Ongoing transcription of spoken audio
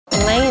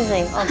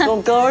amazing.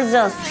 So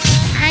gorgeous.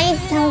 아이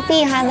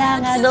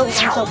창피하다가도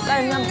계속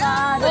깔면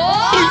바로.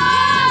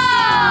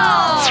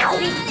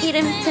 우리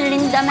이름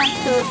틀린다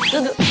마주.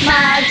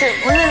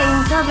 오늘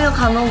인터뷰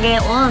감옥에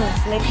온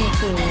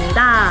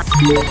블랙핑크입니다.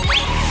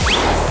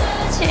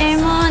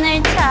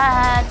 질문을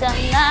찾아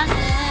나는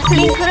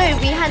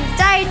블링크를 위한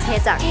짤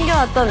제작.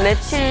 챙겨왔던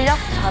랩 실력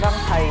자랑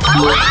타임.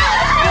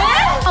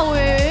 아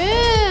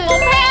왜?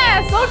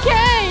 패스!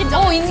 오케이!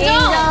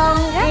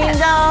 인정!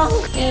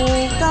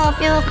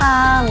 인터뷰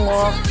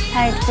감옥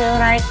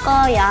탈출할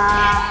거야.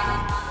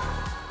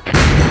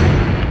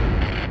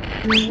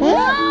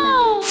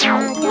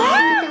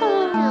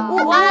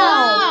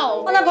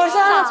 와우! 나 벌써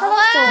하나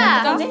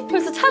찾았어. 뭐지?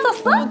 벌써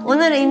찾았어?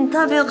 오늘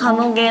인터뷰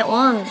감옥에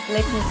온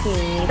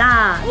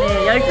블랙핑크입니다.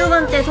 네,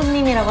 12번째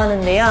손님이라고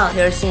하는데요.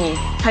 열심히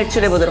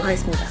탈출해보도록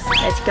하겠습니다.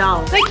 Let's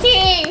go.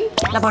 블랙핑!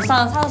 나 벌써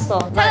하나 찾았어.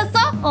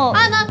 찾았어? 어.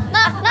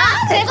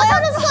 내가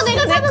찾았어.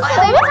 내가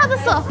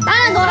찾았어.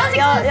 나는 노란색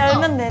찾았어.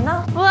 열면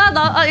되나? 우와,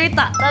 여기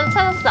있다. 나도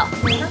찾았어.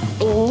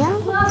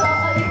 인형?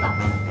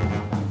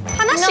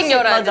 하나씩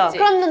열어야 되지.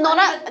 그럼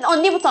너랑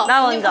언니부터.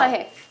 나 먼저.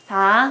 해.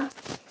 자.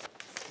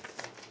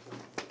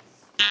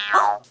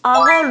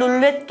 악어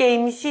룰렛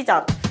게임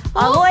시작.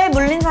 악어에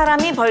물린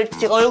사람이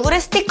벌칙, 얼굴에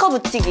스티커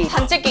붙이기.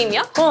 단체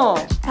게임이야?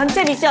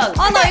 단체 미션.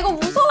 아, 나 이거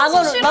무서워서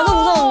악어, 싫어. 나도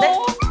무서운데?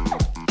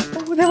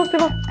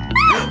 대박.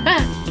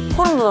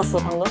 소름 돋았어,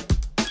 방금.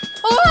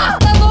 우와,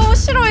 나 너무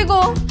싫어,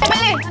 이거.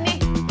 빨리, 언니.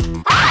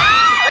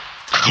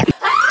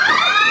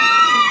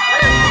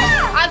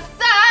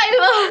 아싸,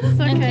 일로.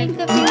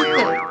 핑크.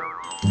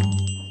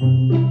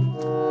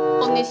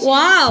 언니 싫어.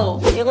 와우.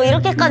 이거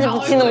이렇게까지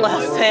붙이는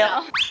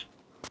거였어요.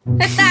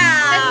 됐다.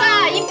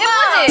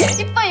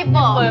 이쁘지?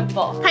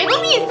 이뻐.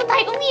 달곰이 있어,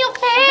 달곰이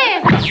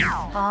옆에.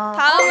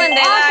 다음은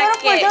내가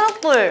할게.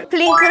 초록불.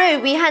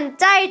 블링크를 위한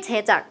짤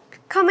제작.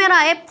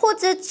 카메라에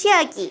포즈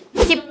취하기.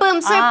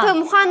 기쁨,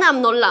 슬픔,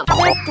 화남, 놀람.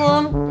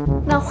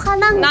 슬픔. 나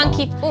화남. 난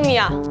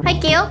기쁨이야.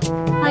 할게요.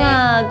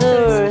 하나,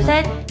 둘,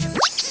 셋.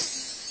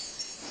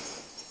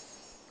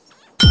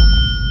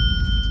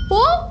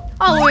 어?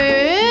 아,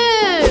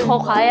 왜? 더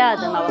가야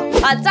되나 봐.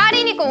 아,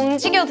 짤이니까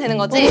움직여도 되는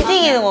거지?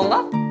 움직이는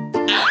건가?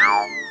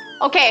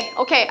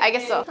 오케이,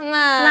 알겠어.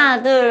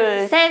 하나,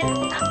 둘, 셋.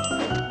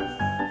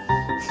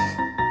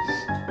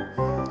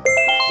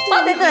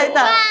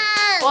 됐다.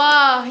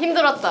 와,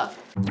 힘들었다.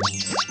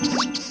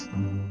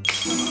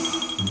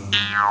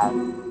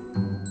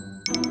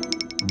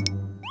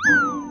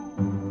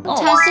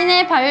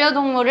 자신의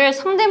반려동물을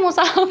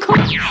성대모사하고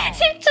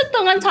 10초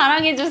동안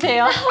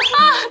자랑해주세요.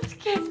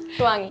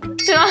 주황이.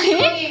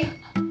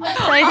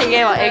 저희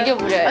되게 막 애교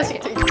부려요. 있지.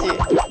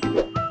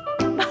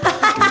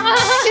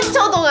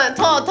 10초 동안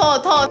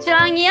더.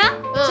 주황이야?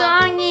 응.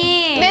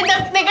 주황이.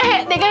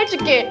 내가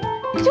해줄게.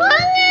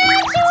 주황아.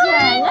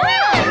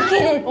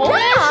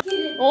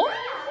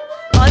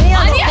 아니야.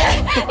 야,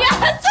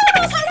 서로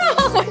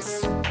사랑하고 있어.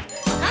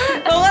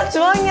 너가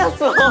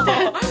주황이었어.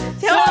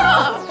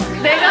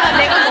 내가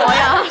뭐야?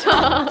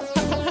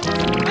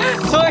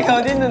 주황이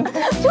어딨는데?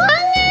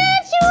 주황아.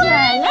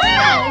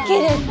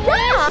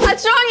 아,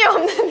 주황이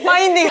없는데.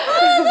 파인딩.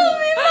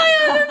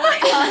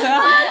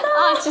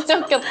 아, 진짜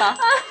웃겼다.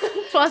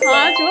 좋았어.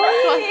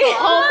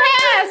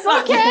 패스.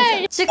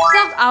 오케이.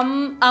 즉석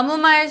아무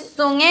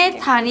말송의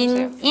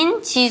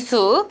달인인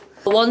지수.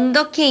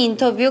 원더케이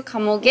인터뷰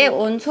감옥에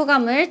온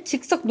소감을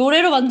즉석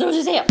노래로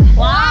만들어주세요.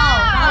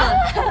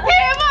 대박!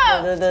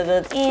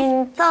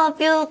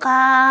 인터뷰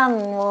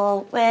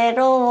감옥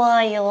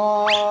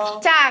외로워요.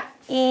 짝.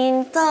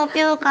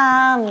 인터뷰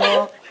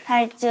감옥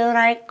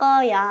탈출할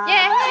거야.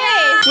 예.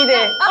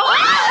 기대.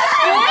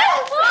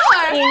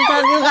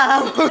 인터뷰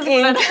감옥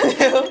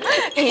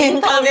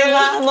인터뷰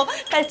감옥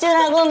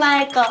탈출하고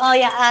말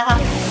거야.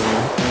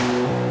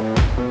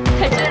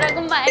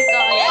 탈출하고 말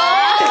거야.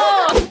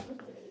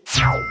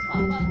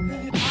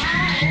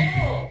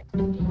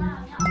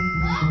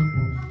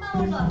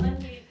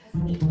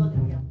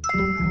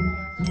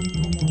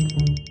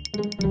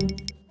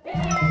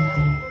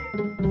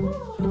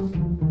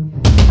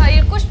 다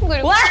읽고 싶은 거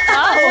읽고 싶어.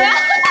 뭐야?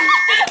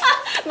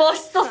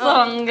 멋있었어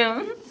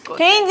방금.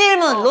 개인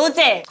질문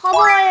로제.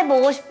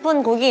 커버해보고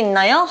싶은 곡이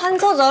있나요? 한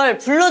소절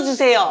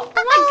불러주세요. Oh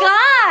my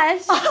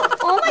gosh.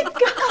 Oh my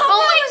god.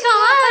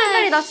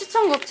 빨리 나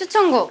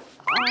추천곡.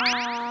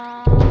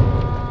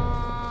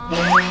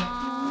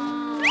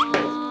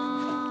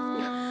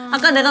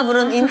 아까 내가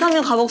부른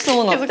인터뷰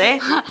감옥송은 어때?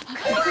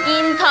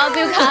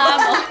 인터뷰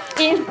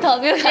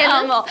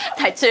감옥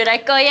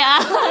탈출할 거야.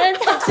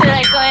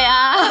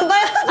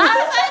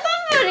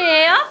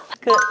 빨간불이에요?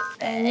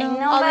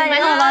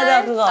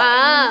 맞아 그거.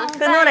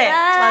 그 노래.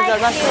 맞아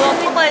나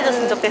그거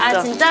커버해줬으면 좋겠어.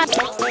 아 진짜?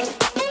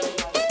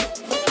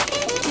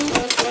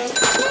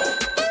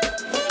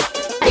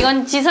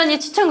 이건 지선이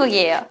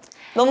추천곡이에요.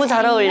 너무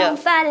잘 어울려.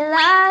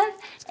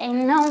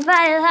 Ain't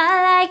nobody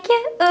like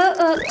you do.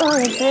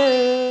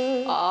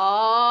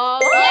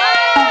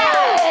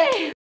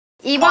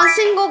 이번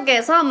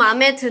신곡에서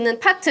마음에 드는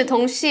파트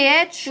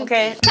동시에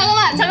오케이.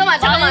 잠깐만.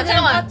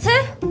 파트?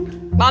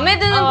 마음에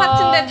드는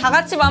파트인데 다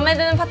같이 마음에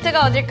드는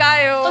파트가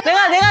어딜까요?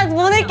 내가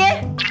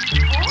보낼게.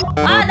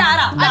 나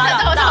알아.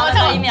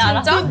 나 이미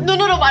알아.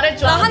 눈으로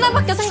말해줘. 나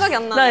하나밖에 생각이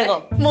안 나. 나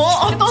이거. 뭐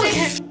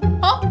어떻게?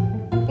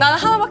 난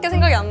하나밖에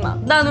생각이 안 나.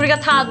 난 우리가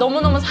다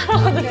너무너무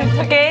사랑하는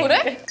오케이.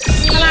 그래?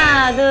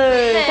 하나,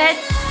 둘, 셋.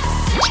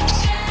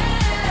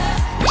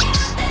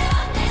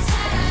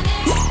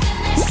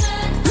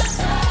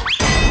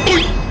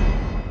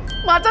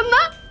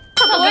 맞았나?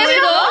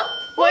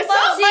 뭐 했어?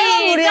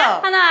 빨간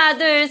물이야. 하나,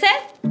 둘, 셋.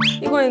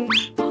 이거는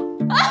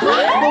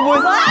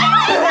뭐 써?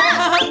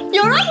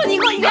 여러분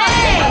이거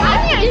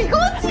아니야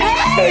이거지.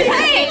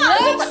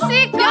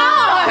 Lovesick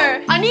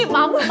girl. 아니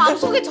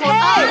마음속에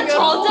저장.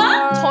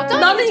 저장?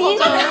 나는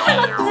이거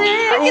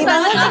아니,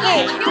 나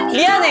솔직히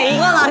미안해.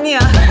 이건 아니야.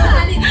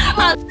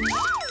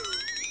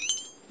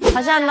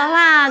 다시 한 번.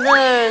 하나,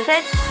 둘,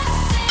 셋.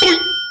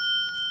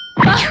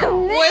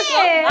 뭐 했어?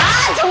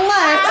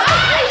 정말.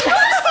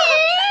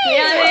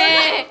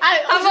 미안해.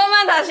 한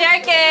번만 다시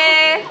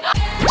할게.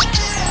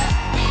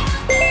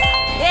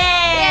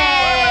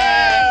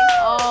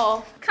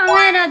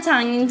 카메라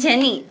장인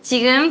제니,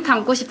 지금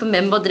닮고 싶은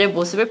멤버들의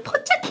모습을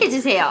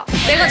포착해주세요.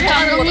 내가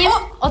좋아하는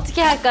거.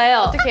 어떻게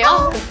할까요?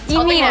 어떡해요?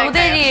 이미 어떻게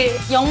모델이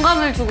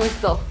영감을 주고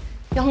있어.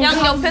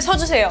 양 옆에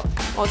서주세요.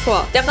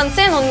 좋아. 약간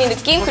센 언니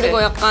느낌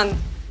그리고 약간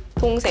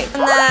동생.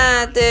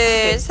 하나,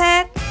 둘,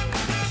 셋.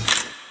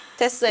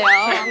 됐어요.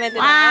 마음에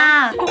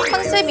들어요.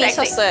 컨셉이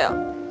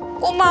있었어요.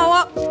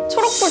 꼬마와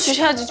초록불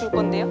주셔야지 줄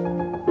건데요.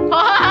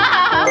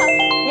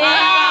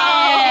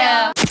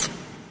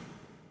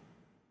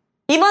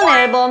 이번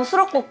앨범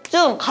수록곡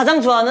중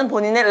가장 좋아하는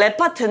본인의 랩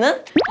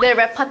파트는? 내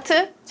랩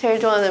파트? 제일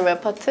좋아하는 랩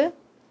파트?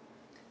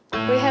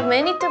 We have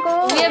many to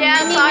go. We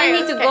have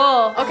many to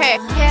go. 오케이.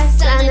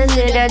 햇살은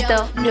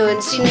느려도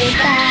놓치는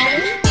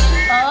딸.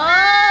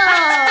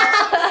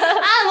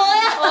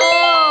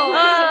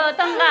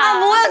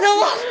 뭐야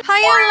저거? How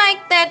You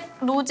Like That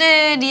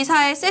로제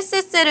리사의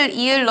쎄쎄쎄를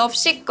이을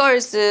Lovesick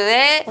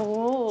Girls의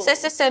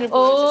쎄쎄쎄를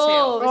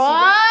보여주세요.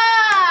 와.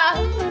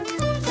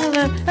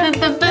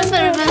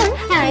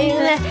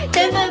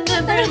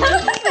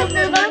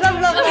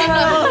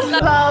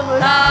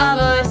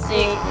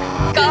 Lovesick.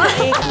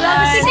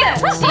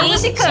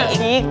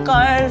 Lovesick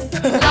Girls.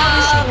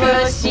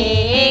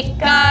 Lovesick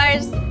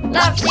Girls.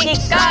 Lovesick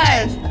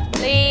Girls.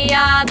 We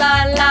are the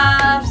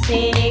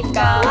Lovesick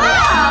Girls.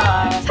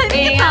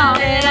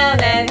 이대로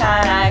내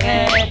사랑을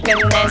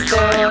끝낼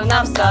순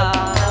없어.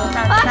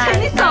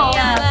 재밌어. We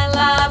are the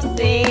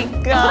Lovesick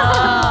Girls.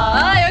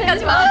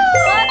 여기까지만.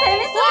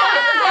 재밌어.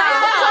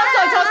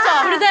 졌어.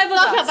 우리도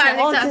해보자.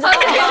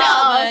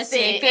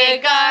 Lovesick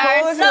girl.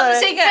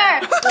 Lovesick Girl.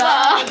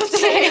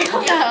 Lovesick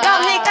girl.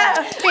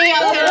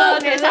 이대로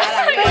내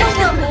사랑을.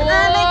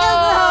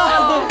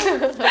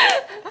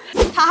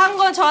 다 한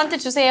건 저한테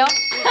주세요.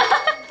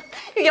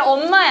 이게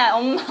엄마야,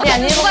 엄마.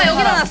 누가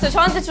여기다 놨어요.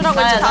 저한테 주라고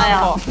했죠. 나야.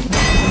 다음 거.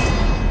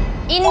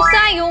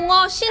 인싸,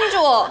 용어,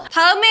 신조어.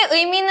 다음의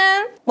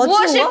의미는 멋진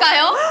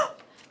무엇일까요?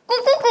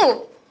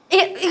 꾸꾸꾸.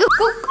 이거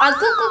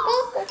꾸꾸꾸.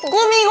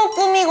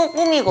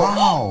 꾸미고.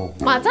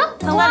 맞아?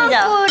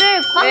 정답이죠.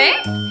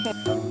 네?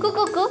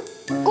 꾸꾸꾸.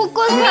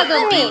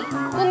 꾸꾸미.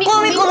 꾸미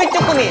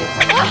쭈꾸미.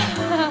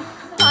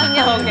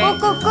 아니야.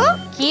 꾸꾸꾸?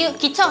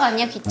 기척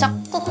아니야, 기척?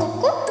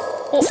 꾸꾸꾸?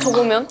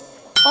 저거면?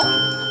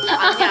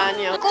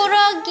 아니야.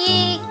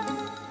 꾸러기.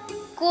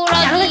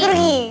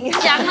 양꾸러기.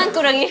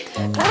 장난꾸러기.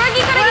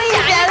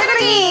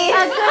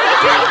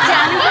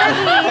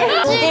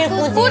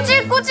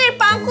 꾸질꾸질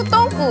빵꾸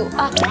똥꾸.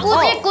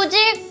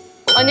 꾸질꾸질.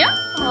 아니야?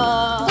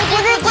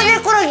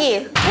 꾸질꾸질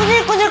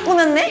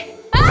꾸몄네?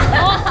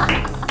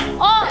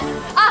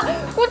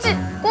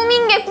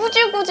 꾸민 게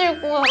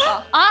꾸질꾸질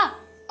꾸하다.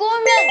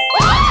 꾸면.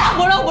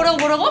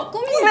 뭐라고?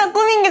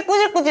 꾸민 게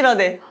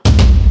꾸질꾸질하대.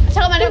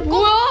 잠깐만요.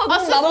 뭐야?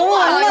 너무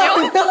아니야?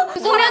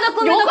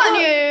 욕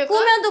아니에요?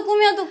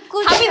 꾸며도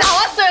답이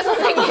나왔어요,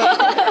 선생님.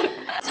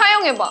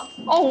 사용해봐.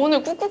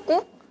 오늘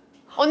꾸꾸꾸?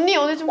 언니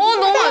오늘 좀 너무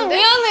꿀꿀한데?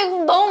 미안해.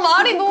 너무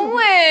말이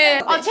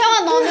너무해. 채영아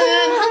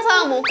너는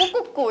항상 뭐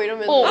꾹꾹꾹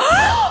이러면서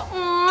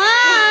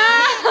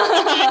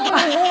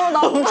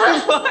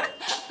엄청 좋아.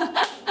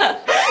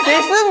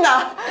 얘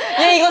쓴다.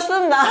 얘 이거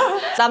쓴다.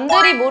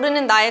 남들이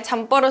모르는 나의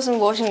잠버릇은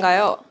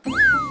무엇인가요?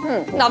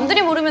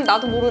 남들이 모르면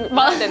나도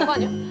말해야 되는 거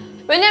아니야?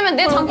 왜냐면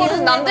내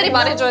잠버릇은 남들이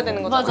말해줘야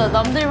되는 거잖아. 맞아,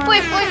 남들 뿌이.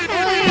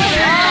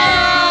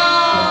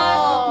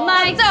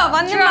 맞죠?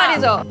 맞는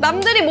말이죠.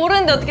 남들이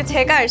모르는데 어떻게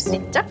제가 알 수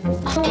있죠?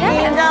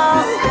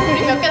 인정.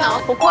 우리 몇 개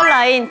나왔어? 보컬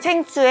라인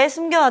챙추에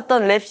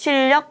숨겨왔던 랩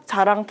실력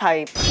자랑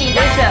타입.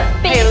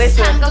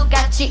 비슷한 것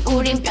같이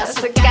우린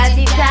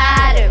뼛속까지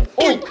다름.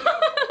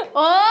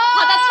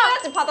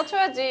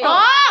 받아쳐야지.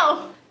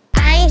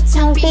 아이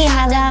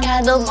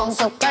창피하다가도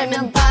멍석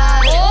깔면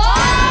바로.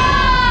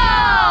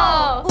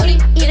 우리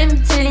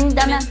이름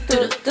들린다면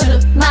뚜루뚜루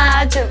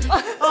맞음.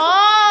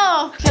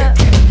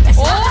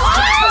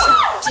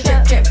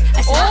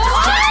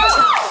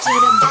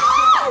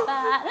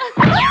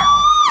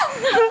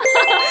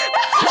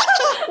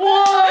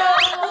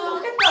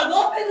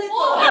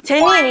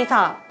 제니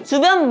 4.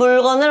 주변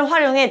물건을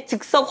활용해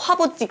즉석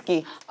화보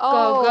찍기.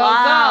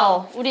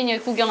 와우. 우린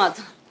여기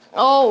구경하자.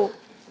 오.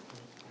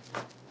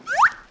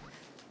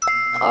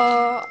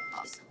 와!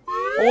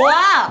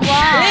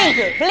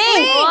 블링크!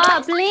 블링크!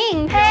 와,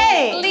 블링.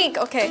 헤이! 블링크,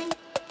 오케이.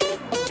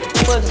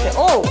 보여주세요.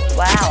 오!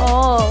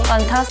 와우.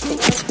 Fantastic.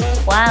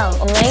 와우.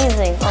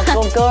 Amazing.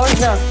 Oh,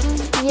 gorgeous.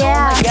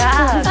 Yeah. Oh my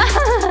god.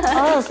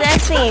 Oh,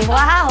 sexy.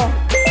 와우.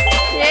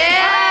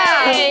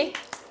 예.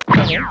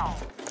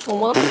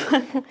 어머.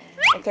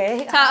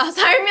 오케이. 자,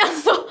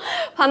 살면서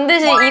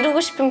반드시 이루고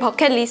싶은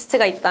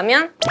버킷리스트가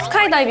있다면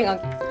스카이다이빙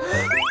하기.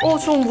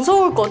 좀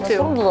무서울 것 같아요.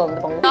 소름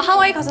돋았는데 방금. 나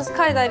하와이 가서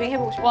스카이다이빙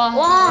해보고 싶어.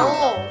 와!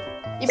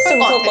 이쁠 것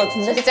무서울 것 같아.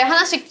 같은데? 이제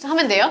하나씩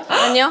하면 돼요?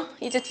 아니요,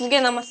 이제 2개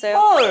남았어요.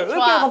 헐! 왜 이렇게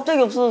좋아.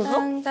 갑자기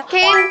없어졌어?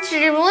 개인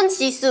질문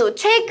지수.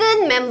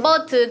 최근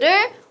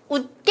멤버들을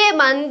웃게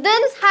만든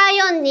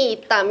사연이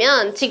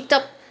있다면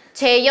직접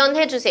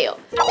재연해주세요.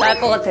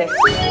 알 것 같아.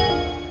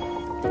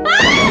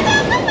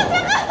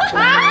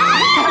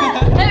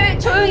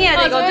 조용히 해야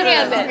돼, 이거 조용히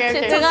해야 들어야 돼.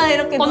 돼. 제가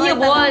이렇게 언니가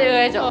뭐 하려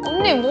해줘.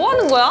 언니 뭐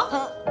하는 거야?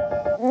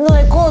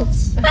 너의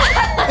코치.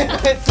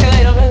 제가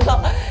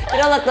이러면서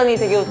일어났더니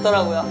되게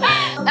웃더라고요.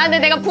 근데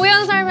내가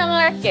부연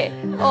설명을 할게.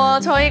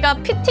 저희가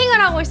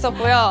피팅을 하고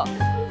있었고요.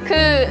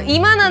 그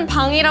이만한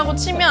방이라고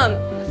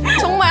치면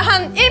정말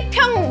한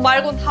 1평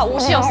말고 다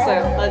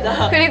옷이었어요.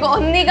 맞아. 그리고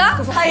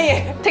언니가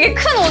사이에. 되게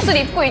큰 옷을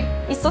입고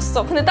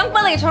있었어. 근데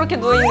땅바닥에 저렇게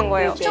누워있는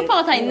거예요.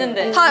 쇼파가 다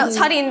있는데. 다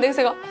자리 있는데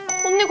그래서 제가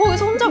언니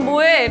거기서 혼자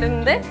뭐해?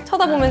 이랬는데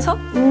쳐다보면서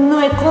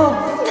너의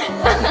코치.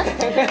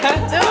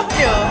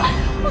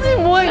 언니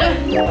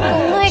뭐해? 이거.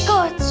 오마이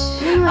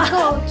코치. 오마이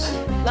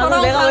코치.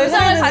 저런 내가 왜 감성을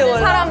그랬는지 가진 몰라.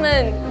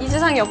 사람은 이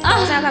세상에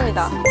없다고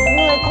생각합니다.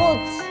 너의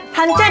코치.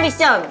 단체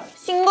미션.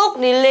 신곡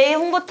릴레이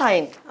홍보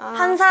타임.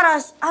 한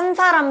사람씩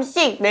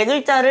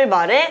 4글자를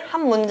말해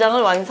한 문장을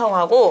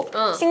완성하고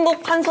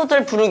신곡 한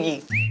소절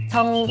부르기.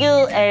 정규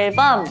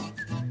앨범.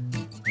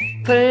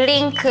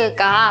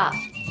 블링크가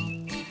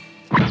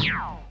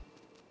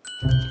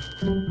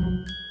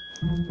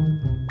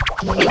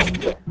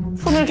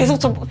손을 계속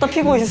접다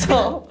피고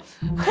있어.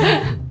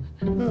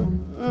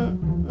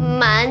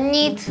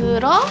 많이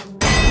들어?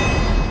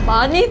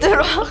 많이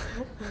들어.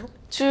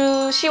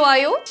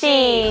 주시와요?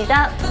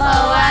 시작. But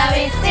why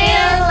we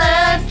still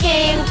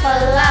looking for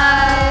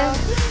love?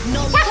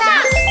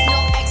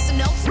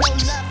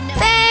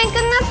 땡!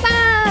 끝났다!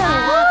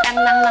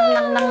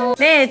 땅땅땅땅땅.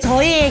 네,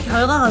 저희의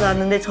결과가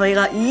나왔는데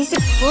저희가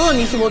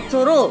 20분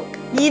 25초로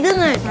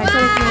 2등을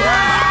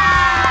달성했습니다.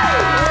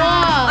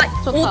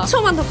 좋다.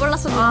 5초만 더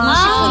빨랐었는데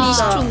 20분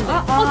 20초인데.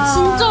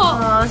 진짜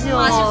아쉬워.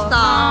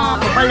 아쉽다.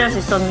 더 빨리 할 수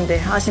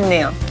있었는데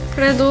아쉽네요.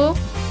 그래도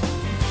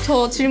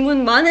저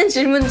많은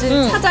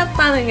질문지를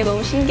찾았다는 게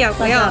너무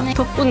신기하고요. 맞아.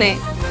 덕분에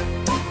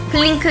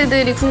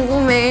블링크들이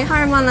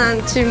궁금해할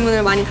만한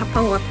질문을 많이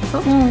답한 것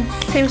같아서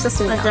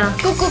재밌었습니다. 맞아.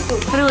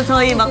 그리고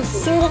저희 막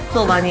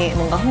신곡도 많이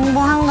뭔가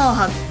홍보한 것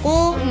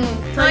같고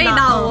저희 네.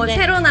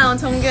 새로 나온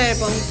정규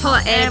앨범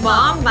더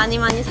앨범 많이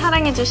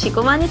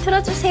사랑해주시고 많이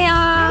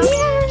들어주세요.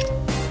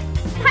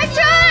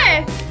 탈출!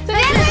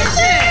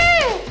 탈출!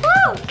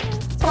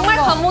 정말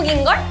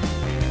감옥인걸?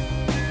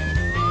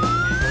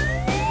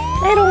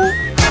 메롱.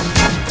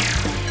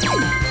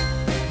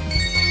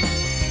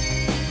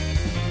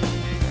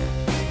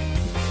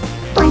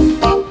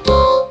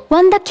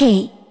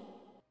 원더케이